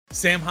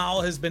Sam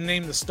Howell has been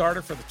named the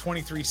starter for the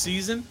 23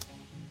 season.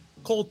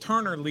 Cole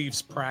Turner leaves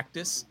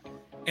practice.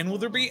 And will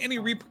there be any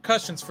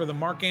repercussions for the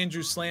Mark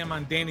Andrews slam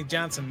on Danny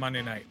Johnson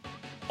Monday night?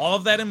 All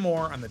of that and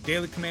more on the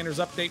Daily Commanders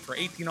update for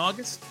 18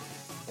 August.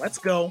 Let's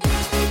go.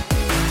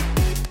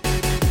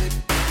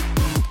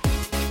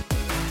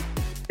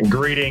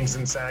 Greetings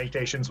and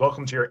salutations.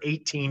 Welcome to your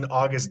 18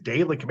 August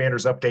Daily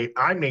Commanders update.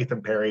 I'm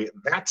Nathan Perry.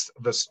 That's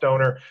the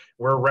Stoner.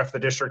 We're Ref the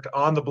District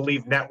on the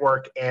Believe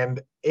Network,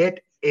 and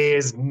it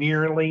is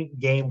nearly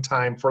game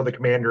time for the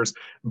Commanders.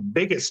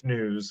 Biggest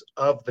news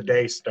of the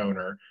day,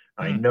 Stoner.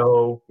 I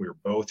know we're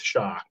both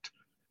shocked.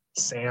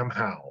 Sam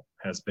Howell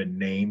has been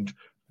named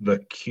the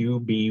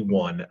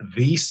QB1,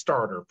 the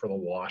starter for the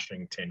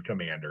Washington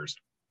Commanders.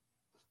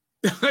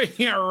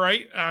 Yeah,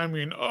 right. I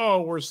mean,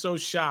 we're so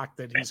shocked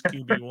that he's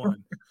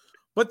QB1.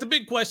 But the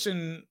big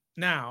question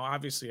now,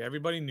 obviously,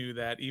 everybody knew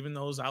that. Even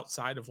those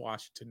outside of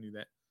Washington knew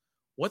that.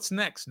 What's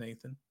next,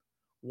 Nathan?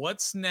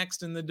 What's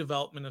next in the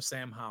development of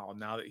Sam Howell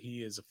now that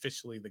he is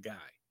officially the guy?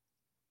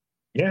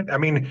 Yeah, I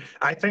mean,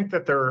 I think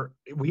that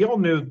we all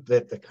knew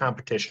that the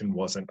competition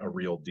wasn't a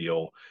real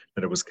deal,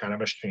 that it was kind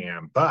of a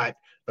sham. But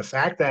the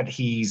fact that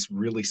he's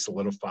really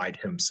solidified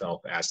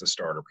himself as the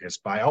starter, because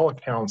by all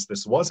accounts,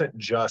 this wasn't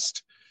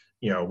just,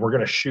 we're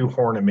going to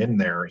shoehorn him in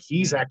there.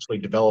 He's actually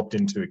developed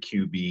into a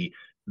QB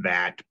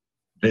that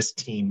this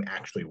team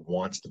actually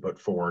wants to put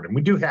forward. And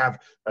we do have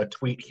a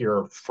tweet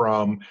here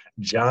from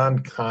John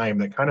Keim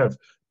that kind of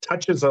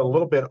touches a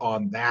little bit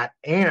on that.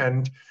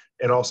 And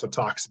it also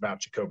talks about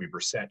Jacoby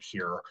Brissett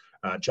here.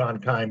 John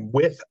Keim,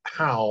 with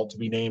Howell to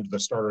be named the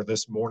starter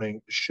this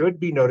morning, should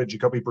be noted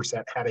Jacoby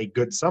Brissett had a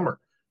good summer.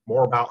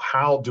 More about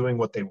Howell doing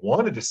what they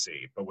wanted to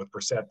see, but with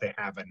Brissett, they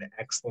have an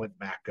excellent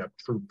backup,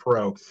 true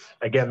pro.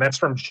 Again, that's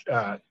from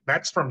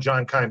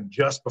John Keim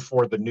just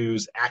before the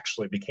news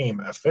actually became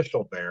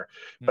official there.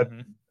 But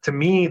to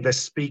me,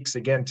 this speaks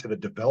again to the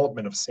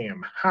development of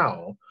Sam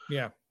Howell.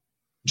 Yeah.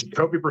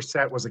 Jacoby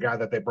Brissett was a guy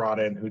that they brought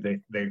in who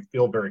they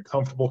feel very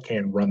comfortable,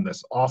 can run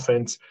this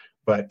offense,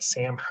 but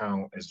Sam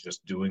Howell is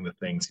just doing the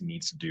things he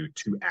needs to do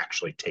to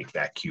actually take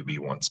that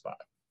QB1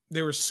 spot.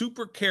 They were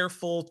super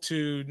careful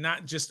to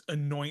not just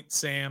anoint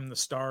Sam the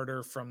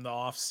starter from the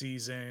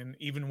offseason,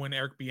 even when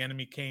Eric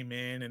Bieniemy came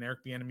in and Eric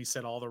Bieniemy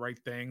said all the right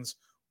things.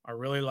 I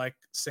really like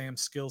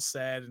Sam's skill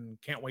set and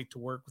can't wait to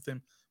work with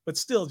him, but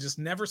still just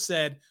never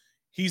said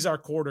he's our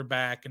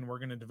quarterback and we're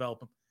going to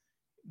develop him.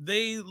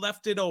 They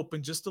left it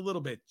open just a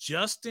little bit,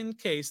 just in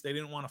case they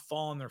didn't want to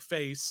fall on their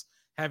face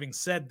having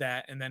said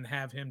that and then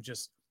have him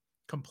just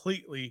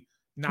completely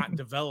not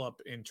develop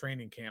in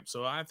training camp.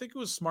 So I think it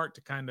was smart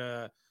to kind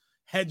of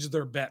hedge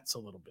their bets a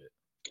little bit.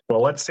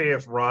 Well, let's see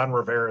if Ron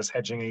Rivera is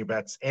hedging any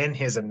bets in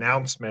his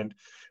announcement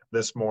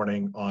this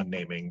morning on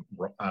naming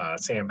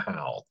Sam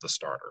Howell the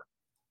starter.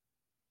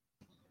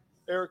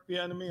 Eric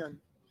Bieniemy and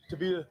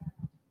Tabitha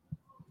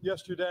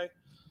yesterday,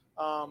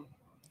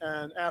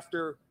 and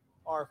after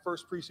our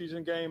first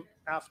preseason game,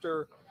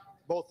 after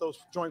both those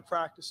joint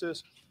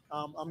practices,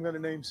 I'm going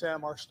to name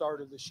Sam our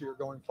starter this year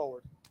going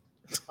forward.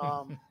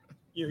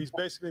 He's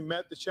basically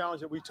met the challenge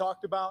that we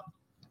talked about,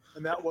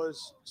 and that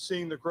was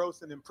seeing the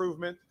growth and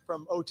improvement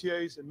from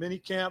OTAs and mini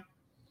camp,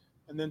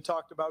 and then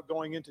talked about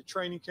going into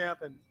training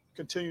camp and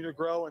continue to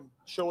grow and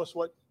show us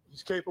what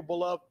he's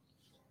capable of.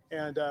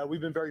 And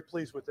we've been very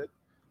pleased with it,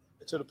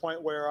 to the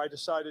point where I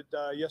decided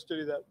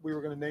yesterday that we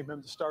were going to name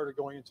him the starter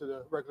going into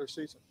the regular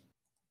season.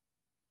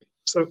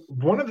 So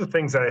one of the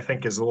things that I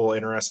think is a little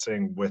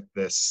interesting with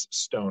this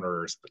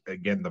Stoner is,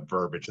 again, the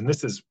verbiage, and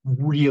this is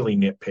really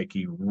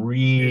nitpicky,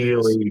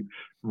 really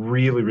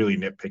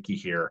nitpicky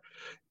here,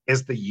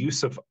 is the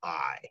use of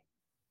I.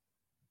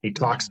 He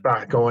talks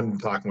about going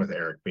and talking with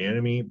Eric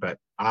Bieniemy, but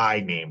I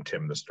named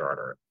him the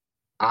starter.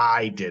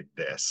 I did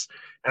this.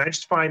 And I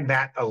just find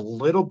that a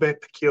little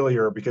bit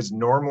peculiar because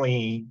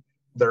normally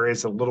there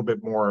is a little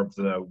bit more of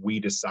the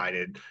we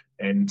decided.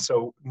 And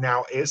so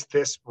now is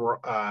this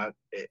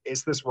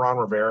Ron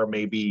Rivera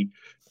maybe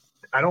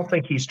 – I don't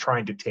think he's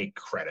trying to take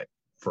credit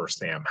for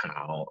Sam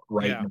Howell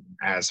now,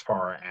 as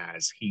far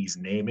as he's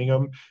naming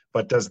him.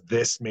 But does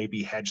this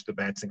maybe hedge the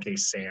bets in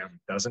case Sam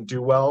doesn't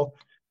do well?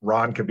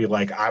 Ron could be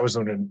like, I was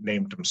going to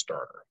name him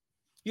starter.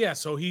 Yeah,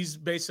 so he's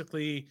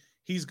basically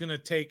he's going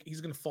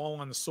to fall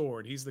on the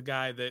sword. He's the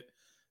guy that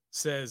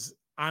says,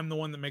 I'm the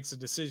one that makes a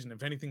decision.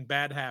 If anything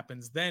bad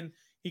happens, then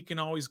he can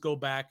always go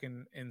back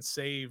and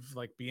save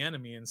like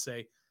Bieniemy and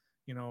say,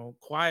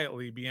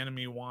 quietly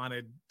Bieniemy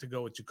wanted to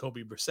go with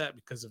Jacoby Brissett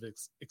because of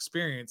his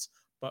experience.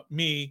 But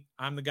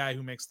I'm the guy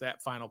who makes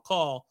that final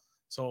call.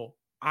 So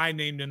I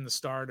named him the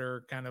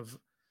starter kind of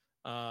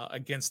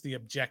against the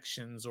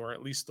objections or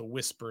at least the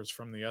whispers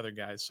from the other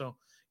guys. So,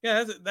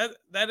 yeah,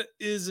 that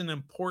is an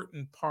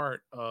important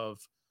part of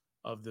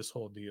this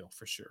whole deal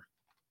for sure.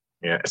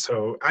 Yeah,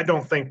 so I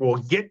don't think we'll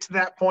get to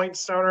that point,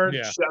 Stoner,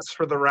 just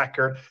for the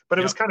record. But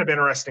it was kind of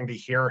interesting to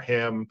hear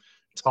him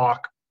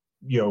talk,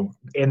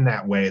 in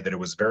that way, that it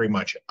was very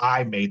much,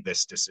 I made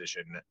this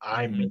decision.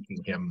 I'm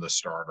making him the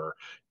starter,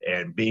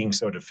 and being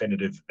so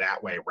definitive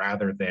that way,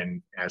 rather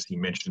than, as he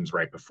mentions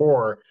right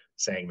before,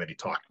 saying that he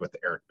talked with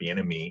Eric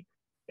Bieniemy,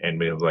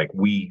 and it was like,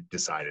 we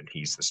decided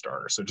he's the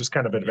starter. So just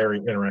kind of a very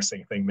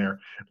interesting thing there.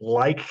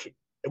 Like,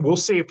 we'll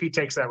see if he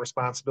takes that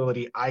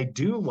responsibility. I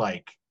do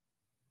like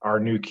our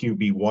new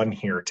QB1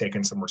 here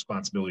taking some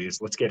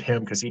responsibilities. Let's get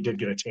him, because he did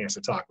get a chance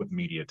to talk with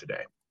media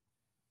today.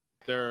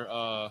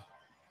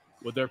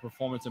 With their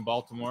performance in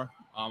Baltimore,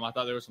 I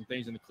thought there were some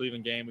things in the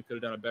Cleveland game we could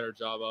have done a better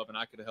job of, and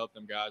I could have helped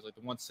them guys. Like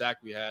the one sack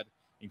we had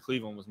in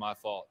Cleveland was my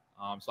fault.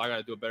 So I got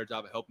to do a better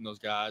job of helping those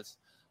guys.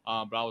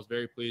 But I was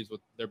very pleased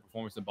with their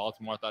performance in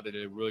Baltimore. I thought they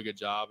did a really good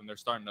job, and they're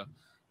starting to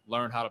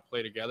learn how to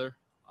play together.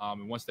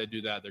 And once they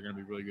do that, they're going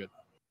to be really good.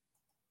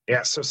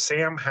 Yeah, so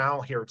Sam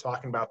Howell here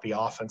talking about the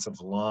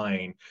offensive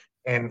line,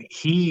 and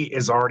he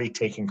is already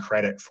taking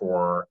credit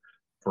for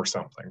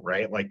something,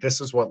 right? Like, this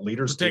is what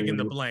leaders do. Taking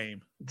the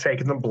blame.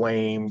 Taking the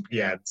blame.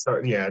 Yeah. So,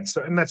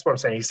 and that's what I'm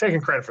saying. He's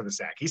taking credit for the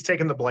sack. He's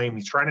taking the blame.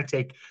 He's trying to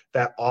take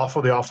that off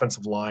of the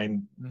offensive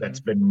line that's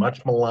been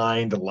much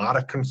maligned, a lot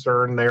of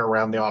concern there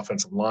around the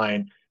offensive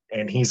line.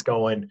 And he's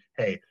going,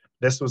 hey,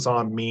 this was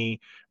on me.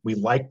 We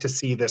like to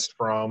see this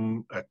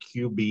from a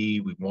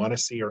QB. We want to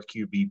see our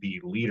QB be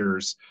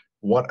leaders.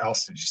 What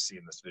else did you see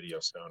in this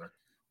video, Stoner?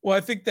 Well,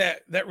 I think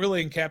that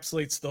really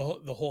encapsulates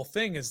the whole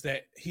thing, is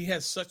that he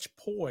has such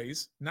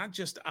poise, not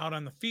just out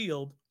on the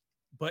field,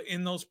 but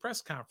in those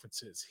press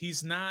conferences.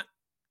 He's not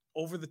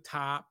over the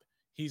top.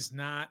 He's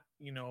not,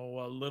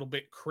 a little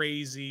bit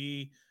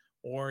crazy,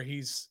 or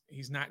he's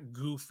not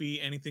goofy,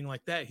 anything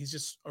like that. He's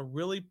just a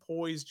really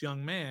poised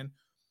young man,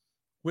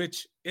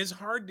 which is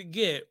hard to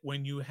get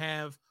when you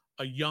have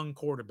a young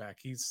quarterback.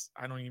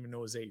 I don't even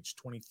know his age,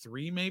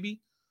 23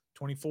 maybe?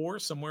 24,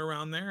 somewhere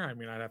around there. I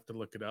mean, I'd have to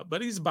look it up,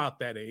 but he's about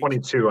that age.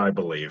 22, I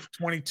believe.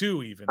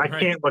 22 even. I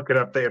can't look it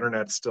up. The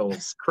internet still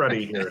is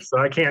cruddy here, so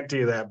I can't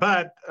do that.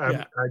 But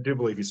I do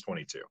believe he's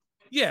 22.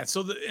 Yeah,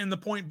 so the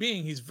point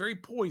being, he's very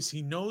poised.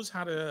 He knows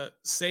how to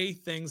say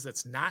things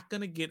that's not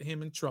going to get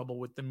him in trouble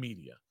with the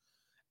media.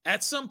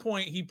 At some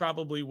point, he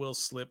probably will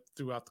slip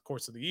throughout the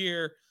course of the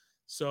year.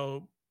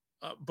 So,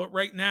 but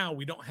right now,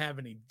 we don't have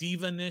any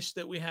diva-nish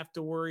that we have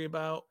to worry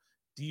about.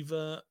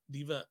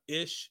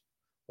 Diva-ish.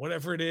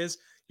 Whatever it is,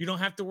 you don't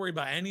have to worry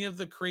about any of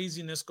the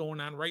craziness going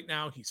on right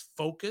now. He's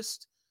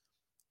focused.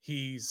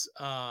 He's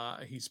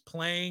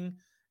playing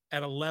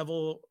at a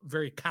level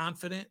very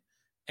confident,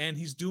 and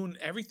he's doing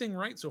everything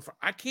right so far.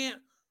 I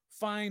can't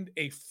find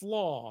a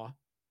flaw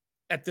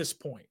at this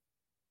point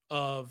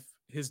of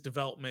his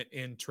development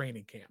in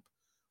training camp.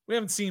 We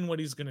haven't seen what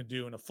he's going to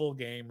do in a full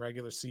game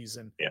regular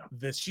season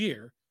this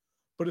year.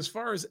 But as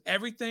far as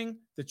everything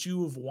that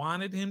you have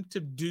wanted him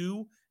to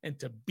do and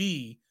to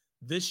be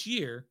this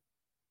year,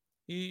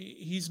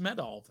 he's met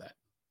all of that.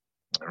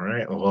 All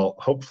right. Well,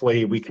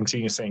 hopefully we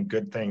continue saying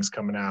good things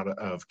coming out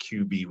of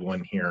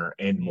QB1 here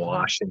in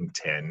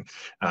Washington.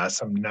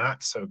 Some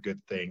not so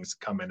good things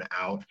coming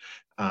out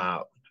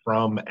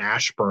from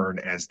Ashburn,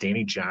 as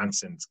Danny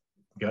Johnson's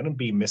going to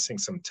be missing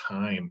some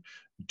time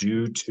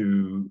due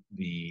to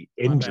the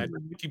injury.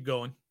 Keep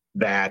going.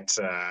 That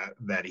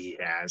he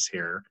has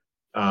here.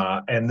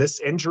 And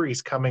this injury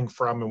is coming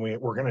from, and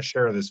we're going to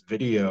share this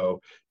video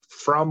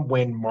from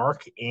when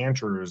Mark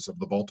Andrews of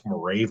the Baltimore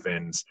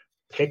Ravens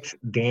picked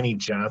Danny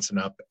Johnson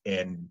up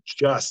and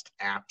just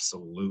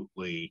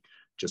absolutely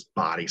just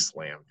body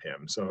slammed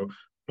him. So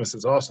this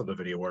is also the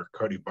video where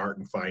Cody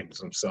Barton finds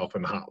himself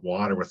in hot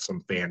water with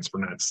some fans for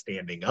not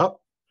standing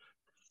up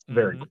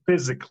very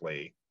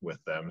physically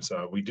with them.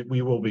 So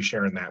we will be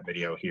sharing that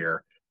video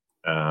here,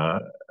 I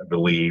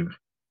believe.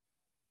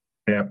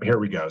 Yep, here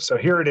we go. So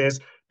here it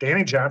is.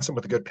 Danny Johnson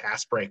with a good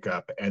pass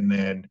breakup, and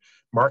then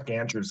Mark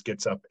Andrews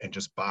gets up and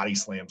just body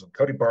slams him.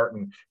 Cody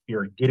Barton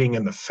here getting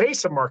in the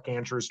face of Mark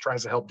Andrews,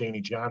 tries to help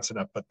Danny Johnson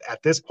up, but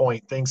at this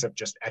point, things have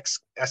just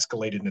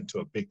escalated into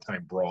a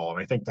big-time brawl, and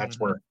I think that's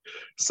where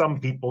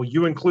some people,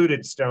 you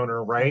included,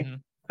 Stoner, right,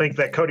 think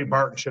that Cody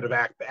Barton should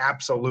have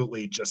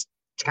absolutely just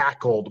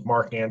tackled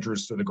Mark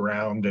Andrews to the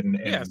ground and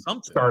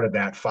started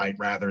that fight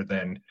rather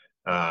than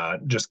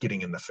just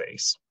getting in the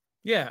face.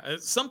 Yeah,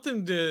 it's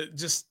something to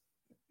just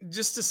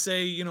to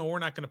say, we're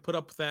not going to put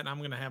up with that, and I'm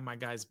going to have my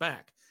guys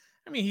back.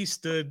 I mean, he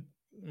stood,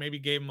 maybe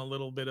gave him a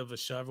little bit of a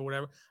shove or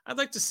whatever. I'd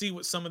like to see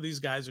what some of these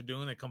guys are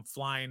doing. They come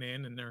flying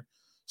in and they're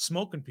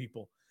smoking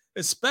people,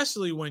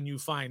 especially when you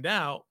find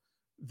out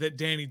that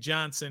Danny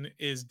Johnson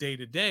is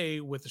day-to-day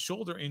with a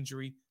shoulder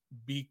injury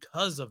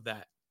because of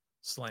that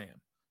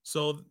slam.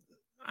 So,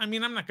 I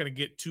mean, I'm not going to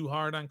get too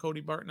hard on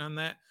Cody Barton on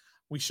that.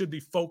 We should be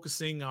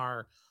focusing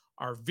our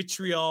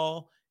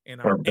vitriol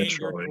and our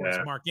anger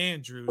towards Mark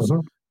Andrews.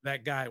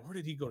 That guy, where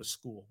did he go to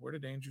school? Where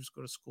did Andrews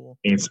go to school?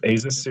 He's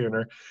a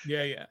Sooner.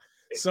 Yeah.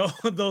 So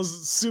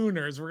those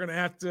Sooners, we're going to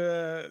have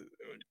to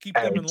keep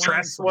them in line.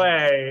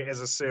 Tressway is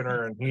a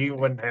Sooner, and he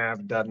wouldn't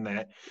have done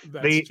that.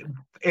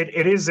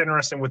 It is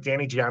interesting with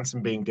Danny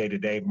Johnson being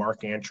day-to-day,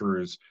 Mark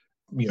Andrews,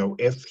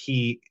 if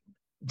he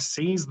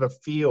sees the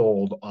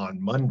field on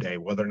Monday,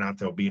 whether or not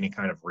there'll be any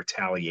kind of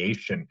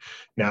retaliation.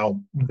 Now,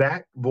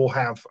 that we'll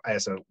have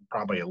as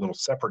probably a little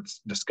separate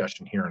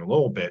discussion here in a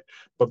little bit.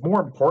 But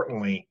more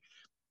importantly,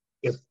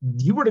 if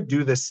you were to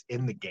do this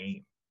in the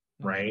game,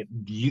 right?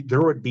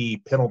 There would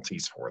be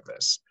penalties for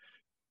this.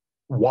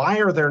 Why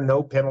are there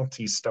no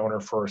penalties,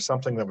 Stoner, for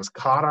something that was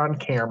caught on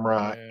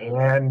camera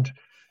and,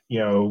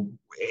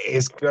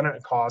 is going to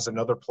cause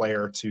another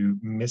player to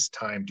miss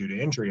time due to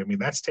injury? I mean,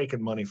 that's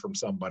taking money from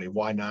somebody.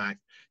 Why not?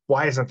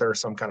 Why isn't there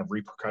some kind of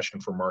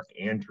repercussion for Mark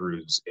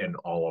Andrews in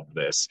all of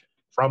this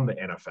from the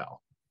NFL?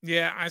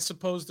 Yeah, I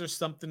suppose there's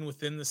something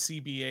within the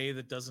CBA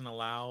that doesn't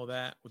allow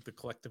that with the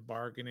collective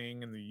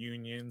bargaining and the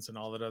unions and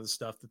all that other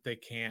stuff that they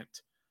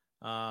can't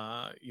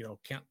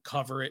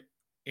cover it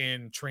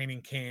in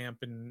training camp,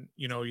 and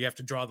you have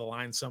to draw the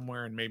line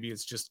somewhere, and maybe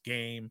it's just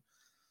game.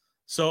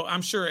 So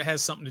I'm sure it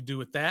has something to do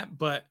with that,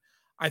 but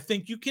I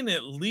think you can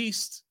at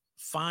least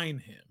fine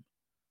him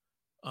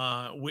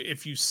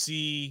if you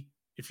see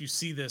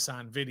this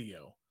on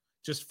video.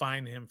 Just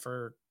fine him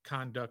for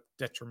conduct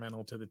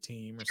detrimental to the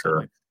team or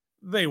something.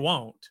 They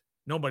won't.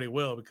 Nobody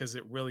will, because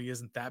it really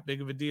isn't that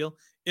big of a deal.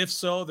 If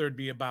so, there'd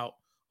be about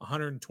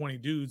 120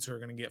 dudes who are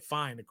going to get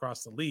fined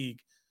across the league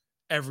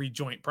every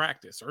joint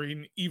practice or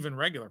even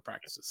regular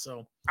practices.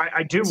 So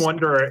I do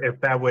wonder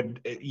if that would,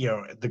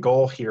 the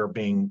goal here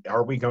being,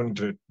 are we going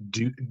to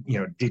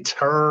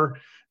deter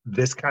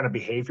this kind of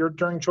behavior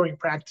during joint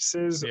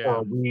practices, or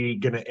are we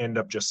going to end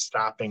up just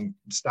stopping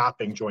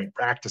joint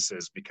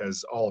practices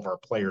because all of our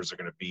players are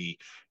going to be,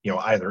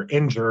 either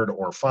injured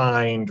or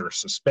fined or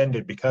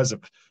suspended because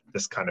of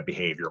this kind of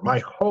behavior? My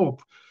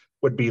hope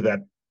would be that,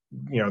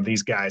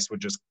 these guys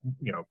would just,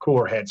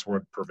 cooler heads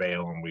would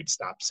prevail and we'd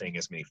stop seeing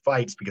as many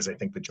fights, because I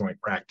think the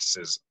joint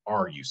practices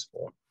are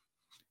useful.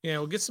 Yeah,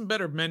 we'll get some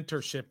better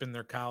mentorship in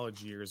their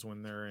college years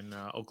when they're in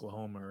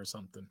Oklahoma or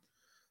something.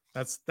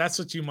 That's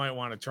what you might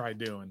want to try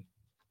doing.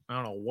 I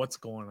don't know what's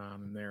going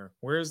on in there.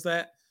 Where is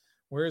that?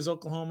 Where is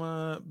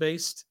Oklahoma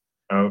based?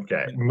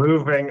 Okay,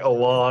 moving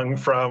along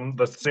from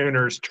the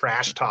Sooners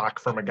trash talk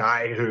from a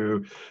guy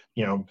who,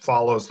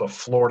 follows the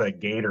Florida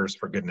Gators,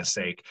 for goodness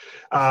sake.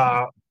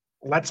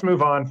 Let's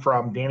move on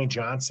from Danny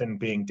Johnson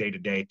being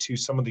day-to-day to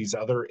some of these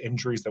other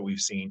injuries that we've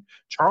seen.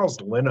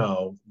 Charles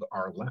Leno,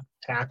 our left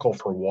tackle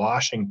for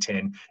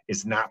Washington,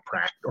 did not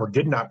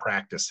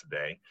practice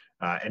today.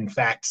 In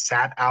fact,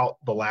 sat out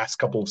the last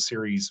couple of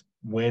series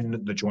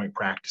when the joint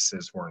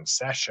practices were in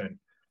session.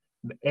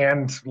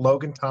 And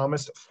Logan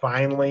Thomas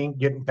finally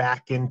getting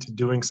back into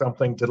doing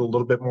something, did a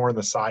little bit more in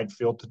the side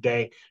field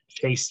today.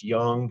 Chase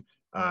Young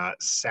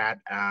sat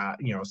out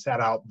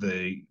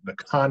the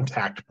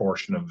contact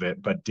portion of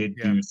it, but did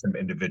do some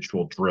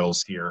individual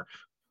drills here.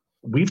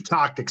 We've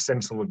talked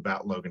extensively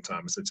about Logan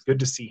Thomas. It's good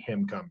to see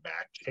him come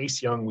back.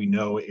 Chase Young, we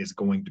know, is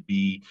going to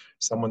be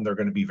someone they're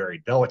going to be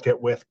very delicate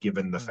with,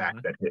 given the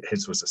fact that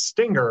his was a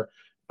stinger.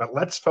 But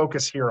let's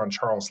focus here on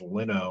Charles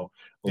Leno,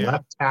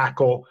 left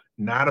tackle,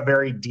 not a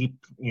very deep,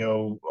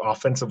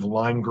 offensive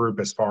line group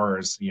as far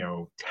as,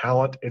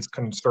 talent is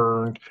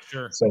concerned.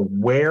 Sure. So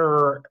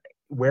where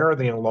are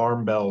the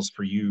alarm bells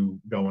for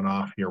you going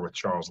off here with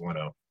Charles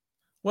Leno?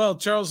 Well,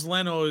 Charles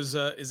Leno is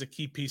a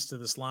key piece to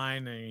this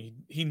line, and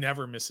he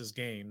never misses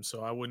games,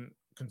 so I wouldn't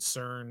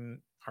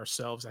concern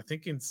ourselves. I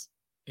think it's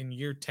in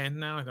year 10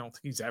 now. I don't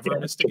think he's ever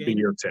missed a game.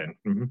 Year 10.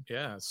 Mm-hmm.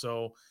 Yeah,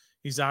 so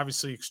he's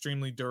obviously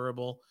extremely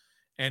durable.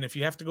 And if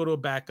you have to go to a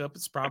backup,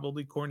 it's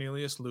probably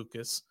Cornelius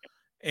Lucas.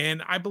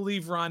 And I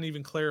believe Ron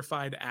even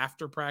clarified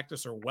after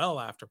practice, or well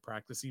after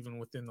practice, even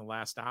within the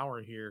last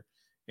hour here,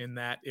 in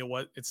that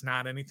it's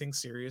not anything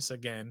serious.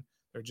 Again,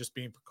 they're just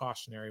being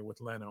precautionary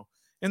with Leno.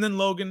 And then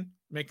Logan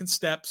making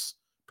steps,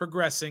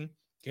 progressing.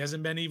 He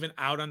hasn't been even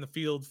out on the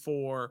field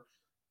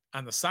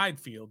on the side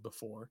field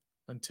before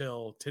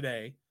until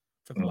today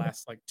for the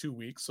last 2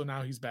 weeks. So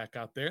now he's back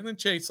out there. And then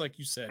Chase, like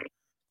you said,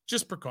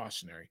 just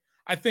precautionary.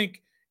 I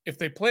think if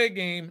they play a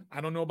game,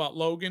 I don't know about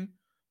Logan,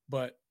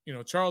 but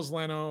Charles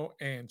Leno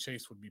and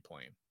Chase would be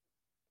playing.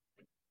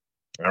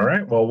 All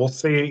right. Well, we'll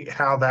see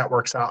how that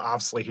works out.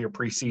 Obviously, here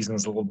preseason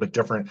is a little bit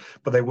different,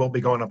 but they will be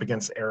going up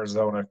against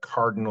Arizona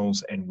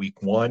Cardinals in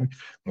week 1.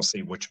 We'll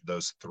see which of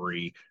those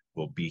 3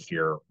 will be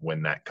here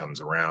when that comes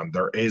around.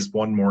 There is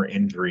one more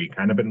injury,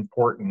 kind of an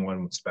important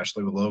one,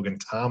 especially with Logan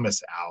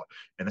Thomas out,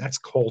 and that's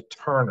Cole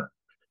Turner.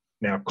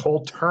 Now,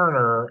 Cole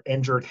Turner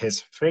injured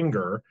his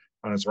finger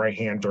on his right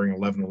hand during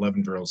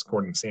 11-11 drills,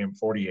 according to Sam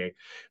Fortier.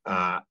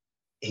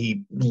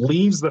 He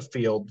leaves the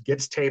field,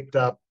 gets taped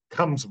up,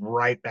 comes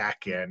right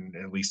back in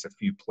at least a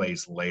few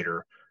plays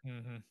later.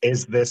 Mm-hmm.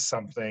 Is this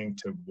something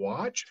to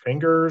watch?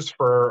 Fingers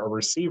for a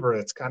receiver,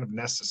 that's kind of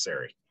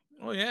necessary.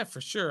 Oh, yeah,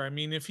 for sure. I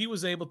mean, if he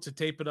was able to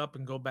tape it up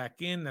and go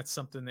back in, that's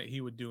something that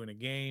he would do in a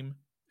game.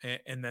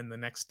 And then the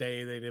next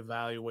day they'd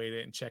evaluate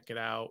it and check it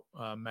out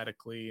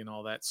medically and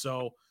all that.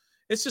 So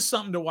it's just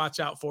something to watch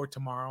out for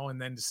tomorrow,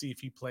 and then to see if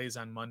he plays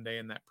on Monday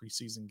in that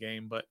preseason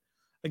game. But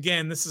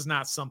again, this is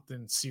not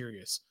something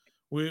serious.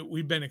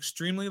 We've been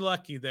extremely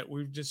lucky that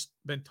we've just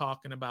been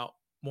talking about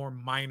more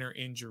minor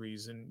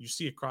injuries, and you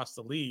see across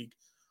the league,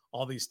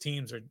 all these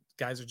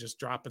guys are just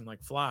dropping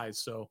like flies.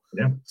 So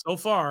so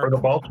far, for the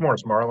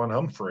Baltimore's Marlon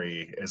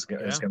Humphrey is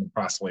going to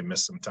possibly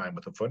miss some time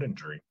with a foot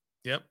injury.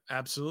 Yep,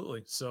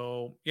 absolutely.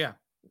 So yeah,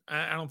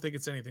 I don't think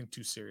it's anything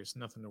too serious.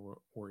 Nothing to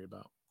worry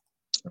about.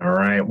 All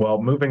right.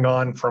 Well, moving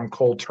on from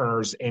Cole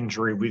Turner's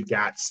injury, we've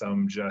got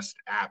some just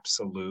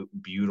absolute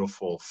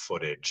beautiful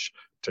footage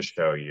to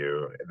show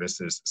you.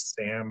 This is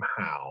Sam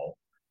Howell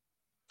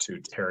to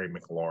Terry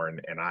McLaurin,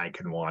 and I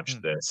can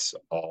watch this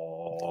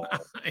all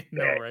I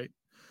know, day. right?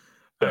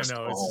 Just I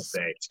know. all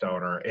day,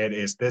 Stoner.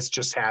 This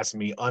just has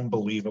me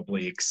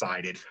unbelievably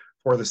excited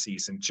for the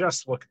season.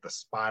 Just look at the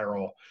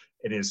spiral.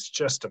 It is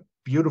just a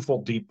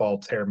beautiful deep ball,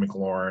 Terry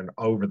McLaurin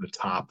over the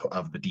top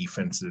of the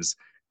defenses.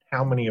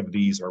 How many of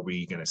these are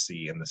we going to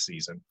see in the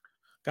season?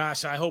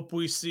 Gosh, I hope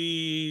we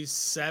see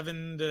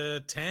 7 to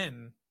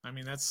 10. I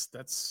mean, that's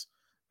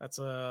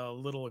a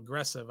little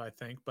aggressive, I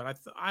think, but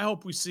I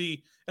hope we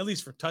see, at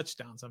least for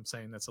touchdowns, I'm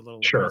saying that's a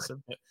little aggressive.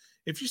 But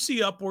if you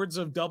see upwards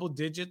of double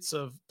digits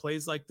of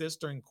plays like this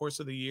during the course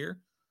of the year,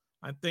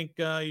 I think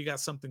you got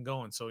something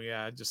going. So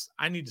yeah,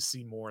 I need to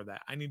see more of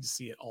that. I need to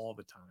see it all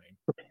the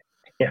time.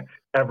 Yeah,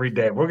 every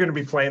day. We're going to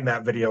be playing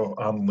that video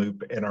on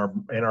loop in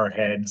our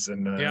heads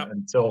and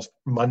until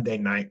Monday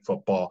Night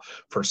Football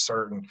for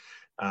certain.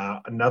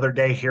 Another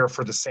day here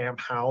for the Sam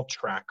Howell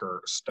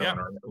tracker,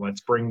 Stoner. Yep.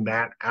 Let's bring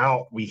that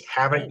out. We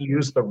haven't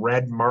used the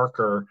red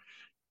marker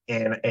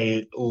in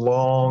a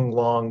long,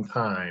 long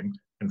time.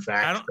 In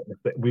fact,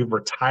 we've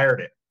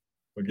retired it.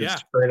 We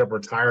just straight up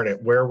retired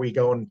it. Where are we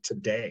going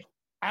today?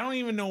 I don't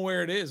even know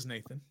where it is,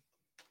 Nathan.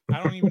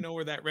 I don't even know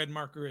where that red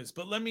marker is.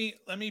 But let me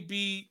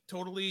be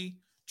totally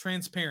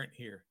transparent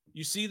here.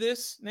 You see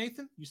this,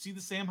 Nathan? You see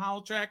the Sam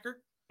Howell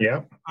tracker?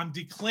 Yeah. I'm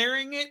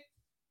declaring it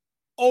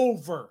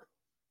over.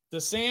 The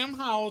Sam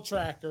Howell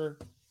tracker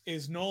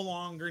is no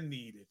longer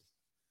needed.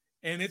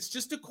 And it's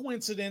just a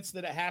coincidence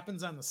that it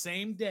happens on the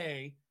same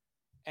day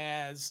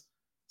as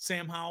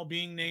Sam Howell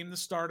being named the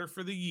starter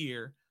for the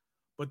year.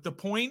 But the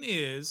point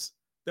is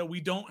that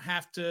we don't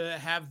have to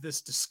have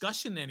this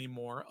discussion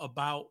anymore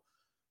about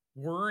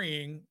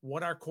worrying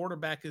what our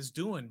quarterback is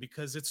doing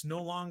because it's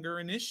no longer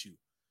an issue.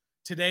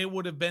 Today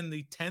would have been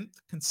the 10th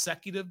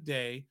consecutive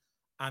day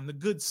on the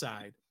good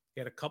side. He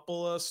had a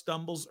couple of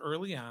stumbles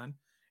early on,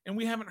 and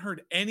we haven't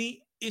heard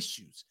any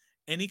issues,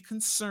 any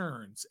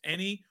concerns,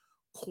 any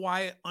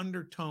quiet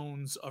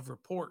undertones of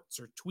reports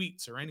or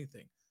tweets or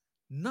anything.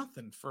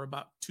 Nothing for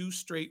about 2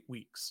 straight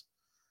weeks.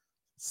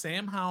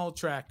 Sam Howell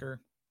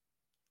tracker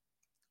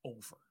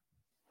over.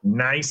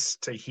 Nice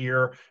to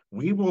hear.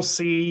 We will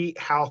see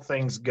how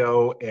things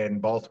go in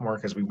Baltimore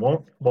because we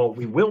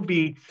will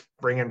be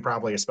bringing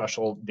probably a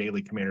special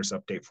Daily Commanders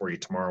update for you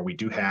tomorrow. We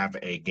do have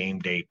a game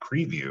day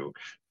preview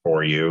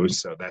for you.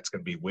 So that's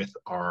going to be with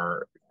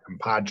our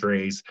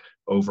compadres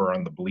over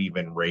on the Believe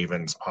in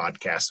Ravens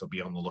podcast. So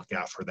be on the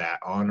lookout for that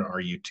on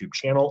our YouTube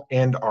channel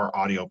and our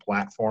audio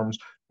platforms,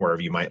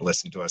 wherever you might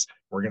listen to us.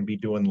 We're going to be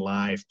doing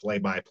live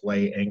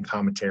play-by-play and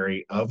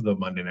commentary of the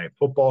Monday Night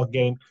Football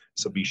game.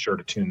 So be sure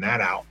to tune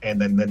that out.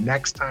 And then the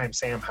next time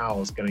Sam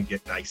Howell is going to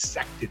get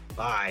dissected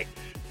by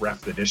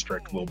Ref the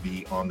District will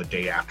be on the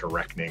day after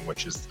Reckoning,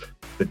 which is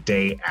the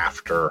day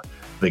after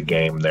the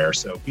game there.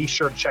 So be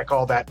sure to check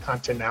all that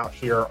content out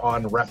here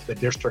on Ref the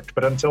District.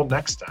 But until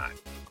next time,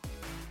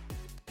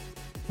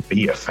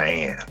 be a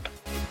fan.